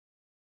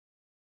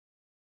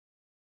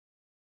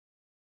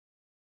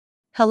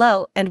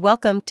Hello and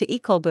welcome to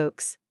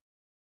EcolBooks.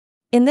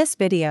 In this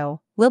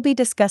video, we'll be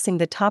discussing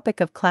the topic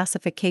of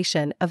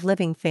classification of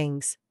living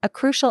things, a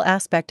crucial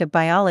aspect of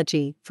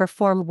biology for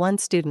Form 1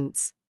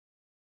 students.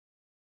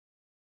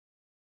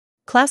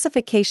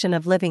 Classification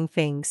of living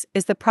things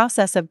is the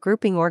process of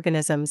grouping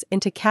organisms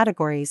into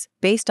categories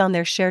based on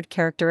their shared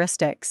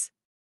characteristics.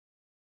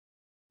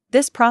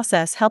 This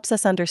process helps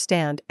us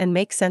understand and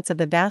make sense of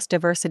the vast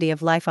diversity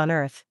of life on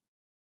Earth.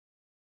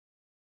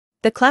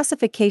 The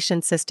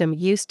classification system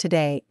used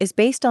today is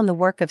based on the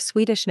work of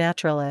Swedish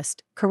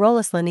naturalist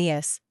Carolus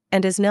Linnaeus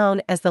and is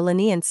known as the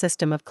Linnaean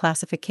system of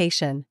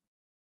classification.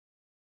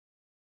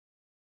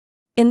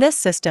 In this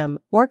system,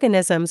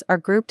 organisms are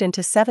grouped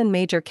into 7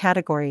 major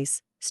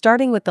categories,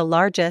 starting with the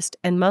largest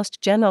and most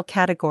general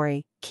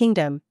category,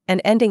 kingdom,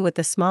 and ending with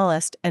the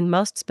smallest and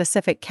most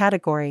specific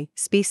category,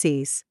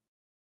 species.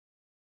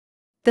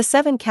 The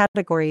 7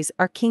 categories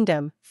are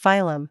kingdom,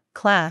 phylum,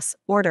 class,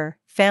 order,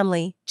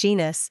 family,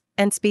 genus,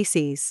 and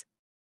species.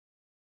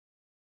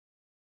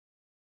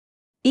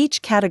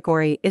 Each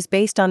category is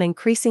based on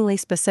increasingly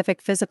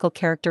specific physical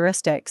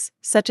characteristics,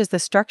 such as the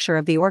structure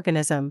of the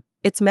organism,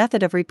 its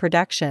method of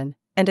reproduction,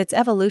 and its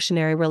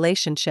evolutionary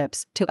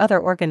relationships to other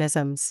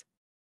organisms.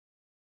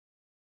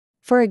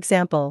 For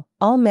example,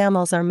 all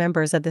mammals are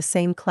members of the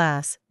same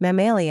class,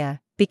 Mammalia,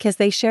 because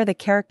they share the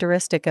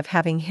characteristic of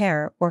having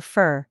hair or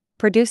fur,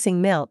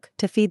 producing milk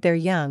to feed their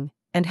young,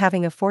 and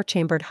having a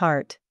 4-chambered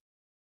heart.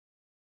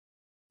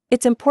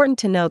 It's important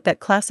to note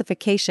that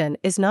classification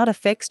is not a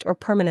fixed or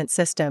permanent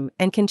system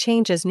and can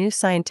change as new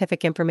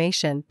scientific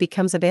information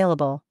becomes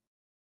available.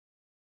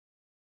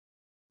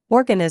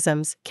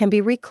 Organisms can be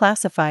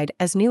reclassified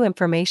as new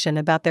information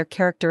about their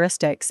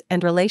characteristics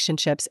and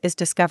relationships is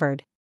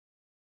discovered.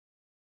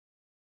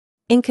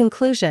 In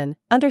conclusion,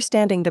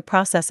 understanding the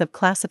process of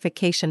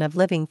classification of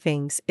living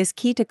things is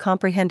key to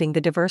comprehending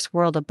the diverse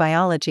world of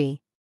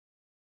biology.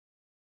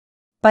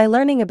 By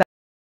learning about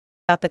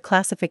the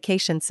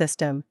classification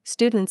system,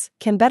 students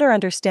can better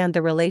understand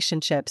the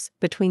relationships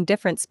between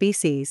different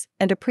species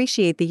and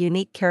appreciate the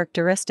unique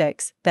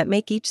characteristics that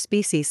make each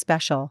species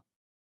special.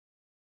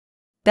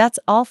 That's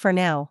all for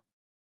now.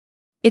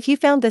 If you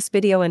found this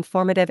video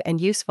informative and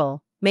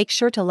useful, make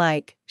sure to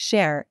like,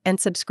 share, and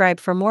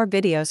subscribe for more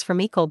videos from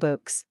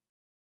EcolBooks.